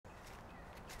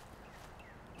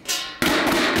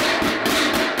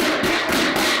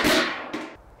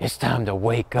time to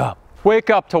wake up. Wake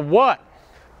up to what?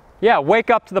 Yeah, wake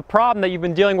up to the problem that you've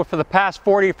been dealing with for the past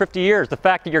 40 or 50 years. The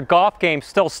fact that your golf game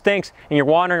still stinks and you're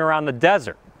wandering around the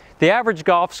desert. The average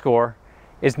golf score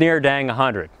is near dang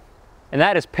 100. And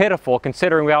that is pitiful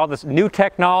considering we have all this new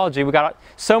technology. We got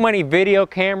so many video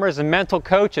cameras and mental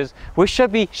coaches. We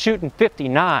should be shooting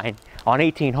 59 on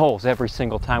 18 holes every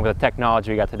single time with the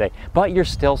technology we got today. But you're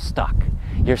still stuck.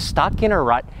 You're stuck in a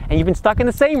rut, and you've been stuck in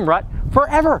the same rut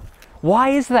forever. Why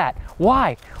is that?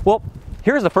 Why? Well,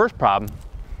 here's the first problem.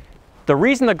 The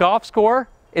reason the golf score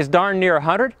is darn near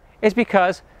 100 is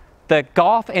because the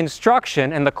golf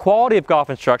instruction and the quality of golf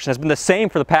instruction has been the same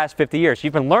for the past 50 years.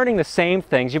 You've been learning the same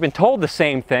things, you've been told the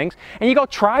same things, and you go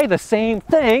try the same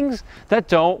things that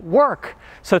don't work.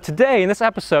 So today, in this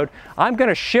episode, I'm going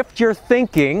to shift your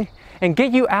thinking and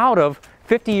get you out of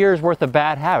 50 years worth of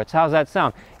bad habits. How's that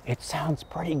sound? It sounds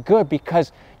pretty good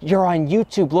because you're on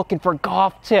YouTube looking for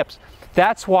golf tips.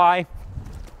 That's why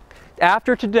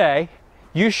after today,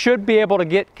 you should be able to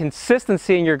get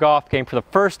consistency in your golf game for the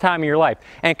first time in your life.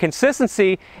 And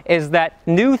consistency is that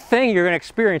new thing you're going to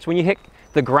experience when you hit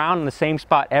the ground in the same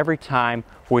spot every time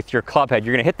with your club head.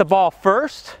 You're going to hit the ball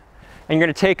first, and you're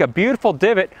going to take a beautiful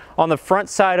divot on the front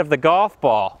side of the golf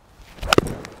ball.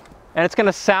 And it's going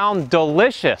to sound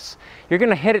delicious. You're going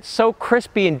to hit it so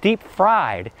crispy and deep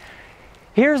fried.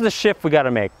 Here's the shift we got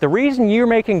to make. The reason you're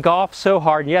making golf so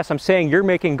hard, and yes, I'm saying you're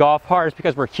making golf hard, is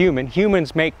because we're human.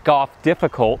 Humans make golf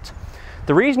difficult.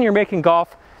 The reason you're making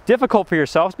golf difficult for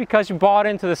yourself is because you bought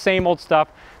into the same old stuff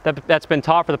that's been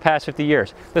taught for the past 50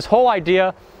 years. This whole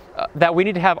idea that we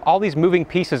need to have all these moving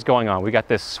pieces going on. We got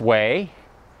this sway,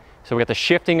 so we got the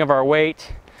shifting of our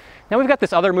weight. Then we've got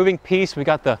this other moving piece. We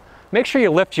got the make sure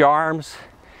you lift your arms.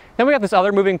 Then we got this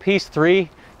other moving piece, 3,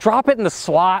 drop it in the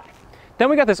slot. Then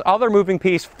we got this other moving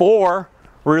piece, 4,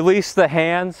 release the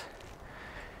hands.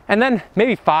 And then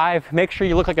maybe 5, make sure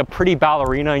you look like a pretty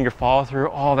ballerina in your follow through.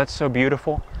 Oh, that's so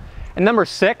beautiful. And number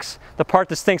 6, the part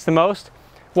that stinks the most,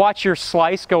 watch your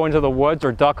slice go into the woods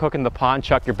or duck hook in the pond,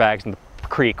 chuck your bags in the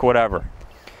creek, whatever.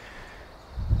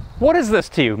 What is this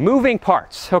to you? Moving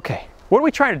parts. Okay, what are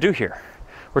we trying to do here?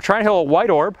 We're trying to hit a white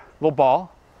orb, little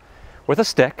ball, with a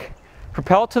stick,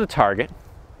 propel it to the target,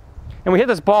 and we hit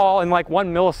this ball in like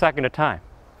 1 millisecond at a time.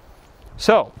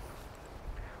 So,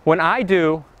 when I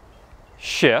do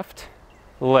shift,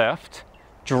 lift,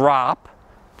 drop,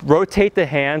 rotate the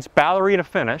hands, ballerina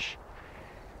finish,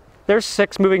 there's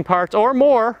 6 moving parts or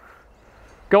more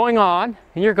going on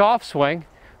in your golf swing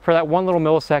for that 1 little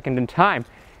millisecond in time.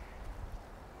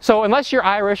 So unless you're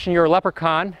Irish and you're a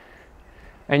leprechaun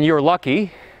and you're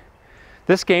lucky,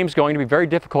 this game's going to be very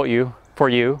difficult for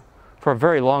you for a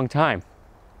very long time.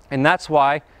 And that's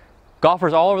why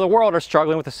golfers all over the world are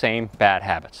struggling with the same bad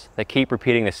habits. They keep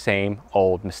repeating the same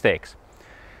old mistakes.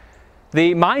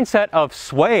 The mindset of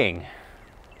swaying,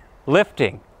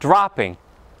 lifting, dropping,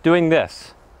 doing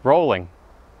this, rolling,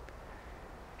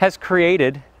 has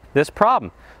created this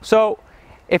problem. So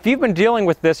if you've been dealing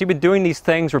with this, you've been doing these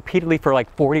things repeatedly for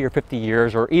like 40 or 50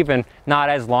 years, or even not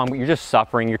as long, but you're just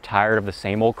suffering, you're tired of the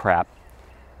same old crap,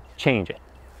 change it.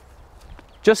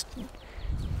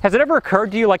 Has it ever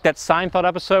occurred to you, like that Seinfeld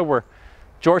episode where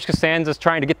George Costanza's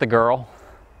trying to get the girl,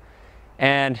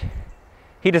 and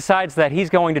he decides that he's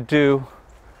going to do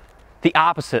the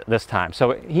opposite this time.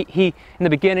 So he in the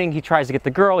beginning, he tries to get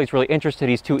the girl, he's really interested,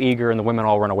 he's too eager, and the women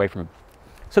all run away from him.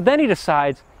 So then he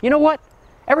decides, you know what?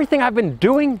 Everything I've been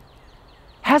doing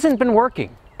hasn't been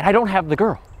working, and I don't have the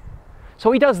girl.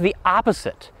 So he does the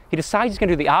opposite. He decides he's going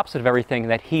to do the opposite of everything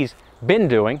that he's been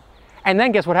doing, and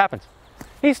then guess what happens?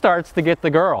 He starts to get the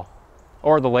girl,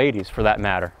 or the ladies for that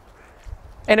matter.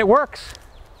 And it works.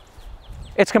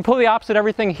 It's completely opposite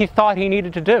everything he thought he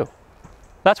needed to do.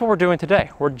 That's what we're doing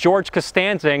today. We're George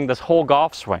Costanzaing this whole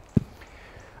golf swing.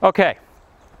 Okay.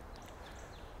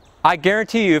 I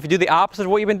guarantee you, if you do the opposite of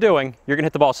what you've been doing, you're going to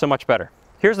hit the ball so much better.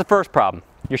 Here's the first problem.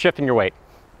 You're shifting your weight.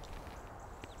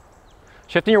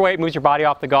 Shifting your weight moves your body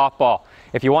off the golf ball.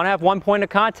 If you want to have one point of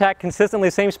contact consistently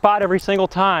the same spot every single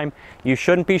time, you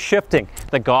shouldn't be shifting.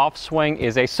 The golf swing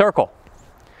is a circle.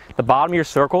 The bottom of your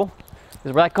circle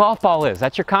is where that golf ball is.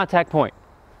 That's your contact point.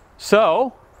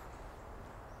 So,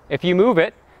 if you move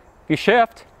it, if you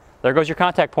shift, there goes your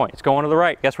contact point. It's going to the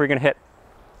right. Guess where you're going to hit?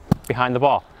 Behind the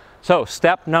ball. So,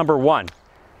 step number 1,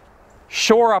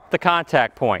 shore up the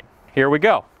contact point. Here we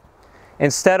go.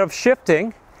 Instead of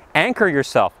shifting, anchor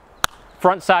yourself.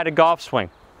 Front-sided golf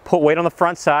swing. Put weight on the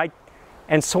front side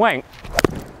and swing.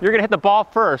 You're going to hit the ball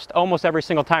first almost every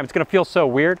single time. It's going to feel so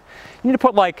weird. You need to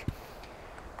put like,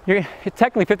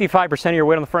 technically 55% of your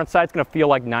weight on the front side. It's going to feel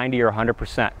like 90 or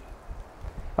 100%.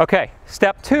 Okay,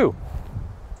 step 2.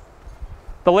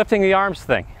 the lifting the arms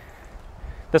thing.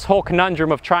 This whole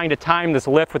conundrum of trying to time this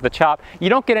lift with the chop. You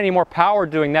don't get any more power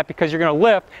doing that because you're going to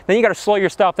lift, then you got to slow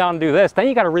yourself down and do this, then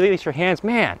you got to release your hands.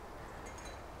 Man,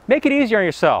 make it easier on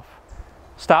yourself.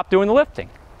 Stop doing the lifting.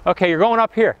 Okay, you're going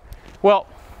up here. Well,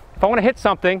 if I want to hit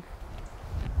something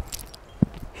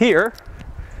here,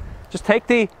 just take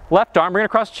the left arm, bring it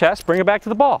across the chest, bring it back to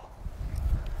the ball.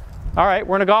 All right,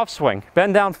 we're in a golf swing.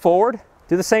 Bend down forward,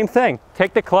 do the same thing.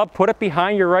 Take the club, put it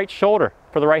behind your right shoulder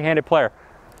for the right-handed player.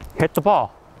 Hit the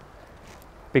ball.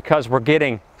 Because we're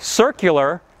getting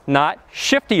circular, not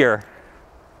shiftier.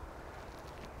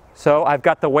 So I've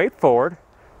got the weight forward.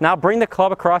 Now bring the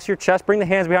club across your chest, bring the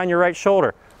hands behind your right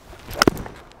shoulder.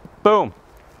 Boom.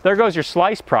 There goes your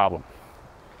slice problem.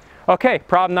 Okay,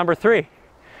 problem number 3.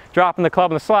 Dropping the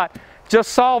club in the slot.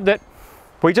 Just solved it.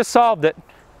 We just solved it.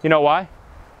 You know why?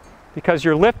 Because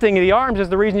your lifting of the arms is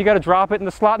the reason you got to drop it in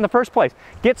the slot in the first place.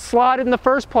 Get slotted in the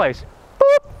first place.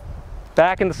 Boop.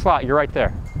 Back in the slot. You're right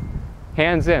there.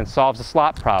 Hands in. Solves the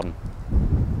slot problem.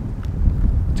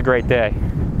 It's a great day.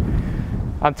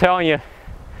 I'm telling you,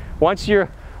 once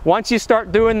you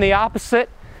start doing the opposite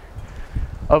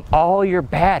of all your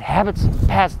bad habits of the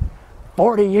past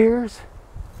 40 years,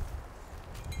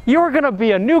 you're going to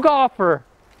be a new golfer.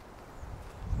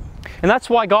 And that's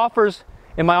why golfers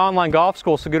in my online golf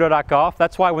school, SagutoGolf,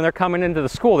 that's why when they're coming into the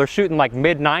school, they're shooting like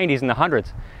mid-90s and the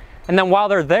hundreds. And then while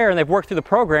they're there and they've worked through the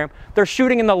program, they're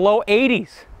shooting in the low 80s.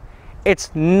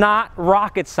 It's not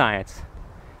rocket science.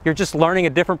 You're just learning a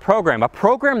different program, a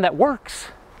program that works.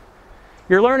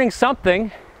 You're learning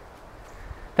something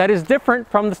that is different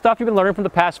from the stuff you've been learning from the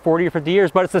past 40 or 50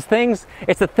 years, but it's the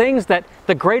things that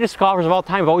the greatest golfers of all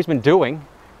time have always been doing.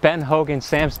 Ben Hogan,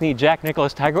 Sam Snead, Jack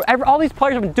Nicklaus, Tiger, all these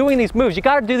players have been doing these moves. You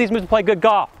got to do these moves to play good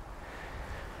golf.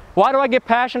 Why do I get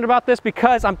passionate about this?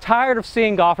 Because I'm tired of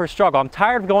seeing golfers struggle. I'm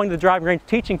tired of going to the driving range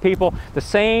teaching people the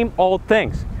same old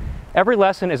things. Every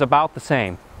lesson is about the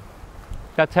same.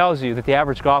 That tells you that the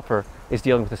average golfer is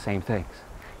dealing with the same things.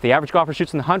 The average golfer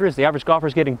shoots in the hundreds, the average golfer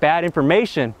is getting bad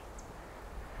information.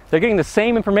 They're getting the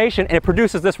same information and it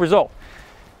produces this result.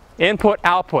 Input,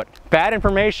 output, bad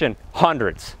information,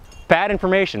 hundreds. Bad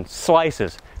information,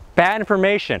 slices. Bad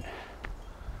information,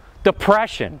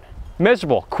 depression,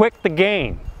 miserable, quit the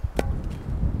game.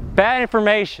 Bad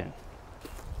information.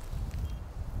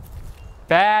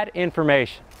 Bad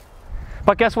information.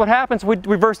 But guess what happens? We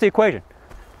reverse the equation.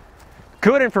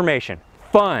 Good information,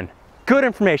 fun. Good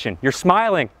information, you're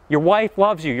smiling. Your wife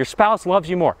loves you. Your spouse loves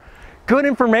you more. Good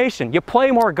information, you play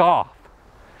more golf.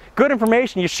 Good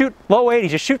information, you shoot low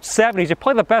 80s, you shoot 70s, you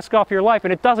play the best golf of your life,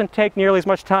 and it doesn't take nearly as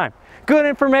much time. Good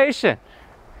information.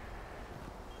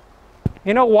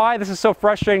 You know why this is so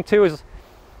frustrating too is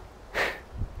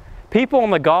people in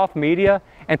the golf media,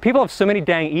 and people have so many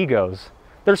dang egos.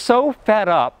 They're so fed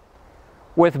up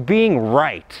with being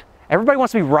right. Everybody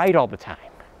wants to be right all the time.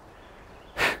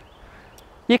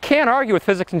 You can't argue with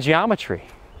physics and geometry.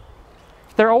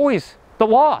 They're always the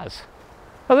laws.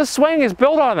 Now, this swing is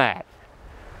built on that.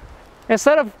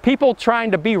 Instead of people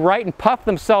trying to be right and puff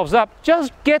themselves up,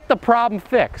 just get the problem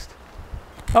fixed.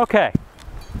 Okay.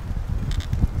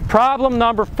 Problem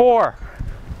number 4.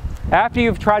 After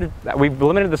you've tried to, we've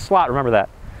eliminated the slot, remember that.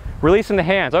 Releasing the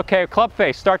hands. Okay, club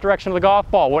face, start direction of the golf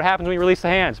ball. What happens when you release the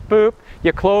hands? Boop.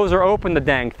 You close or open the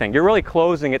dang thing. You're really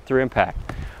closing it through impact.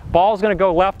 Ball's going to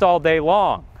go left all day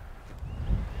long.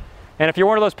 And if you're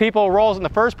one of those people who rolls in the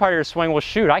first part of your swing, well,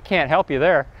 shoot, I can't help you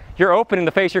there. You're opening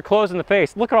the face, you're closing the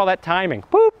face. Look at all that timing.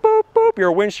 Boop, boop, boop. You're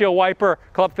a windshield wiper.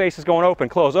 Club face is going open,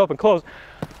 close, open, close.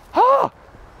 Oh!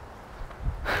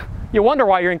 You wonder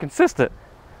why you're inconsistent.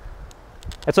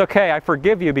 It's okay, I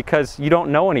forgive you because you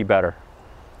don't know any better.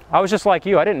 I was just like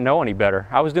you, I didn't know any better.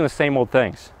 I was doing the same old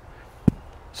things.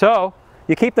 So,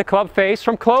 you keep the club face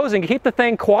from closing, you keep the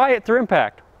thing quiet through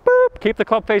impact. Boop, keep the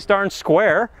club face darn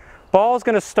square. Ball's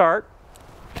gonna start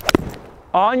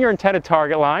on your intended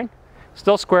target line,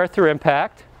 still square through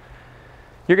impact.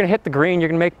 You're gonna hit the green, you're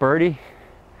gonna make birdie.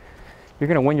 You're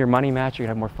gonna win your money match, you're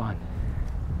gonna have more fun.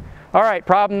 All right,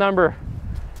 problem number,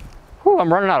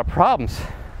 I'm running out of problems.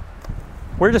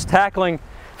 We're just tackling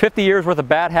 50 years worth of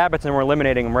bad habits and we're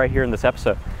eliminating them right here in this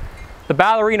episode. The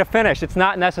ballerina finish, it's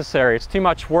not necessary. It's too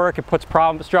much work, it puts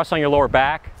stress on your lower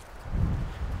back.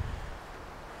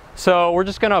 So we're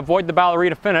just gonna avoid the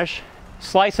ballerina finish,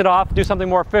 slice it off, do something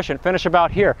more efficient, finish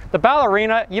about here. The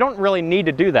ballerina, you don't really need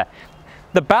to do that.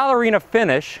 The ballerina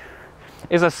finish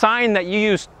is a sign that you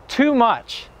use too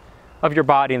much of your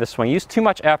body in the swing. You use too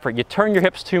much effort, you turn your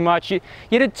hips too much, you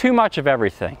did too much of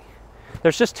everything.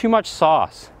 There's just too much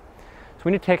sauce. So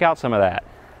we need to take out some of that.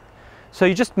 So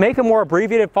you just make a more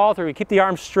abbreviated follow through. You keep the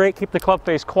arms straight, keep the club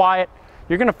face quiet.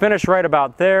 You're going to finish right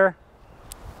about there.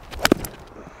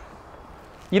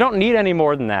 You don't need any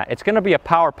more than that. It's going to be a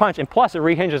power punch, and plus it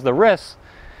rehinges the wrists,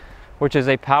 which is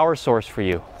a power source for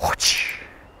you.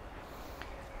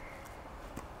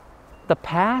 The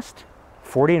past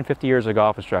 40 and 50 years of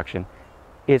golf instruction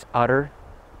is utter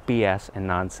BS and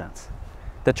nonsense.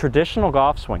 The traditional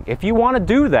golf swing, if you want to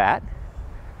do that,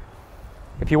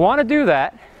 if you want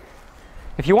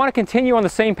to continue on the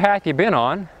same path you've been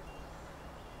on,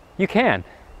 you can.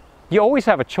 You always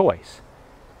have a choice.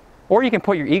 Or you can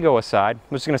put your ego aside.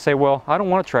 I'm just going to say, well, I don't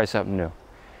want to try something new.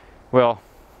 Well,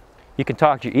 you can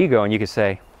talk to your ego and you can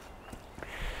say,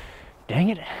 dang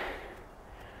it,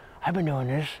 I've been doing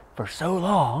this for so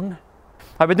long.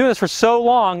 I've been doing this for so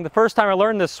long. The first time I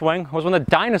learned this swing was when the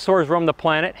dinosaurs roamed the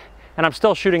planet, and I'm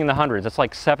still shooting in the hundreds. That's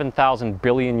like 7,000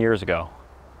 billion years ago.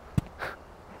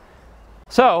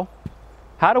 So,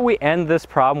 how do we end this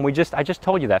problem? I just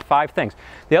told you that, 5 things.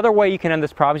 The other way you can end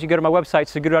this problem is you go to my website,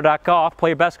 SagutoGolf,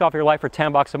 play your best golf of your life for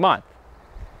 $10 a month.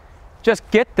 Just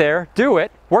get there, do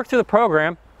it, work through the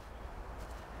program.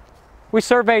 We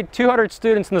surveyed 200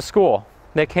 students in the school.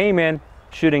 They came in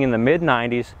shooting in the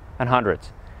mid-90s and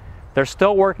hundreds. They're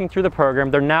still working through the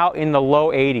program. They're now in the low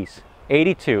 80s,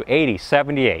 82, 80,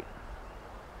 78.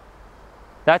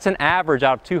 That's an average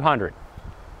out of 200.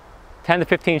 10 to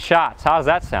 15 shots. How does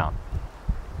that sound?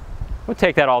 We'll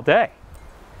take that all day.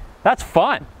 That's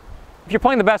fun. If you're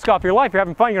playing the best golf of your life, you're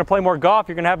having fun, you're going to play more golf,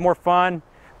 you're going to have more fun,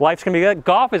 life's going to be good.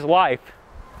 Golf is life.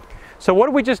 So what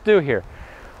did we just do here?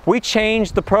 We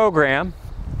changed the program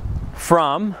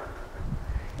from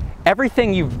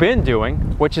everything you've been doing,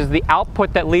 which is the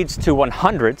output that leads to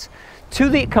 100s, to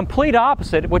the complete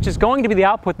opposite, which is going to be the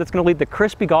output that's going to lead to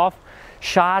crispy golf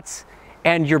shots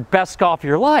and your best golf of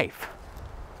your life.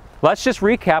 Let's just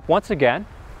recap once again.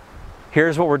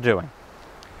 Here's what we're doing.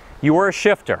 You were a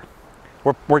shifter.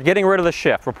 We're getting rid of the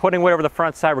shift. We're putting weight over the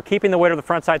front side. We're keeping the weight over the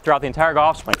front side throughout the entire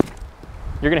golf swing.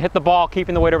 You're going to hit the ball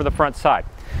keeping the weight over the front side.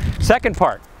 Second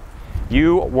part,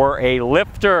 you were a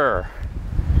lifter.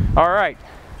 All right,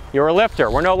 you're a lifter.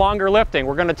 We're no longer lifting.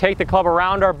 We're going to take the club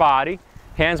around our body,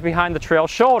 hands behind the trail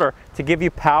shoulder to give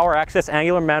you power, access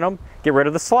angular momentum, get rid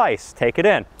of the slice, take it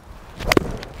in.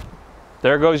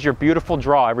 There goes your beautiful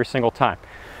draw every single time.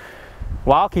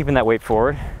 While keeping that weight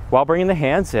forward, while bringing the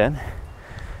hands in.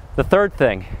 The third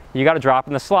thing, you got to drop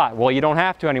in the slot. Well, you don't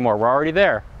have to anymore. We're already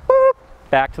there. Boop,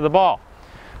 back to the ball.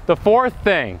 The fourth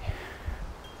thing,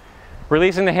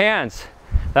 releasing the hands.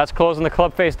 That's closing the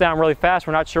club face down really fast.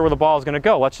 We're not sure where the ball is going to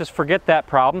go. Let's just forget that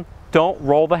problem. Don't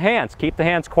roll the hands. Keep the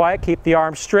hands quiet. Keep the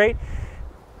arms straight.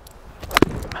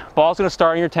 Ball's going to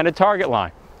start on your intended target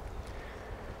line.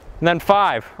 And then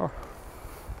 5,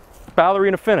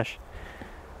 ballerina finish.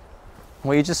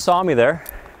 Well, you just saw me there,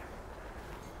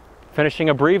 finishing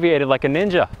abbreviated like a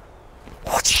ninja.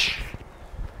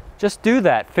 Just do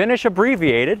that. Finish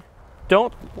abbreviated.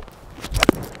 Don't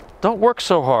work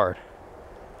so hard.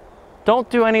 Don't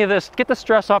do any of this. Get the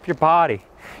stress off your body.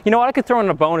 You know what? I could throw in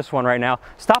a bonus one right now.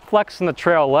 Stop flexing the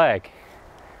trail leg.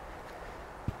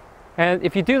 And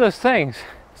if you do those things,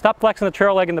 stop flexing the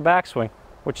trail leg in the backswing,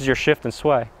 which is your shift and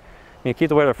sway. And you keep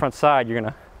the weight on the front side, you're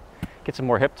going to get some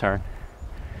more hip turn.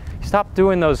 Stop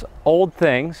doing those old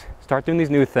things, start doing these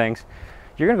new things.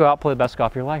 You're going to go out and play the best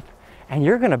golf of your life. And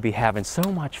you're going to be having so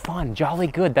much fun, jolly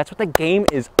good. That's what the game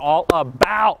is all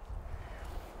about.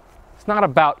 It's not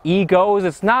about egos.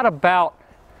 It's not about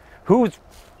who's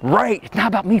right. It's not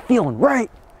about me feeling right.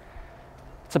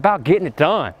 It's about getting it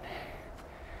done.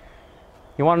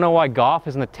 You want to know why golf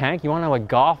is in the tank? You want to know why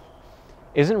golf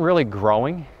isn't really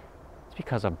growing? It's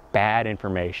because of bad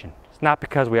information. It's not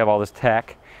because we have all this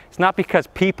tech. It's not because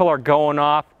people are going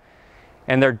off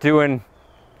and they're doing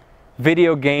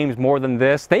video games more than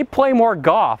this. They play more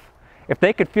golf if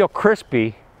they could feel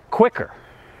crispy quicker.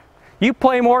 You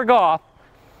play more golf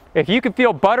if you can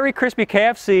feel buttery, crispy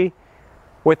KFC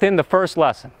within the first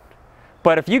lesson.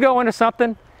 But if you go into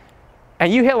something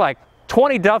and you hit like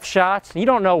 20 duff shots and you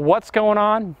don't know what's going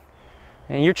on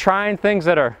and you're trying things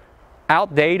that are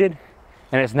outdated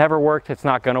and it's never worked, it's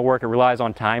not going to work, it relies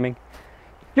on timing,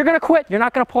 you're going to quit. You're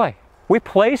not going to play. We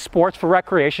play sports for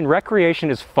recreation. Recreation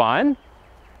is fun.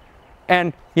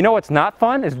 And you know what's not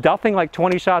fun? Is duffing like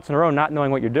 20 shots in a row not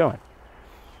knowing what you're doing.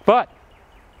 But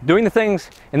doing the things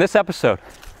in this episode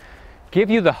give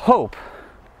you the hope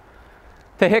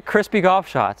to hit crispy golf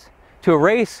shots, to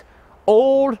erase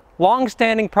old,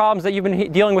 long-standing problems that you've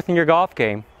been dealing with in your golf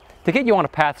game, to get you on a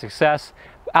path to success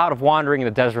out of wandering in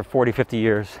the desert for 40, 50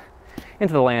 years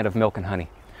into the land of milk and honey.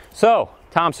 So,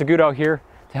 Tom Saguto here.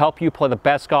 to help you play the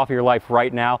best golf of your life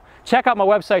right now. Check out my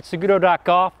website,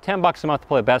 Saguto.golf. 10 bucks a month to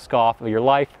play the best golf of your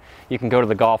life. You can go to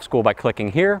the golf school by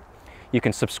clicking here. You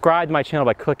can subscribe to my channel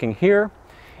by clicking here.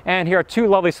 And here are 2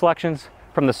 lovely selections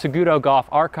from the Saguto Golf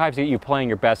archives to get you playing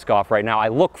your best golf right now. I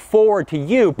look forward to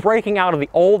you breaking out of the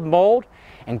old mold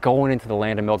and going into the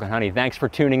land of milk and honey. Thanks for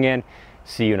tuning in.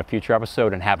 See you in a future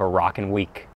episode and have a rockin' week.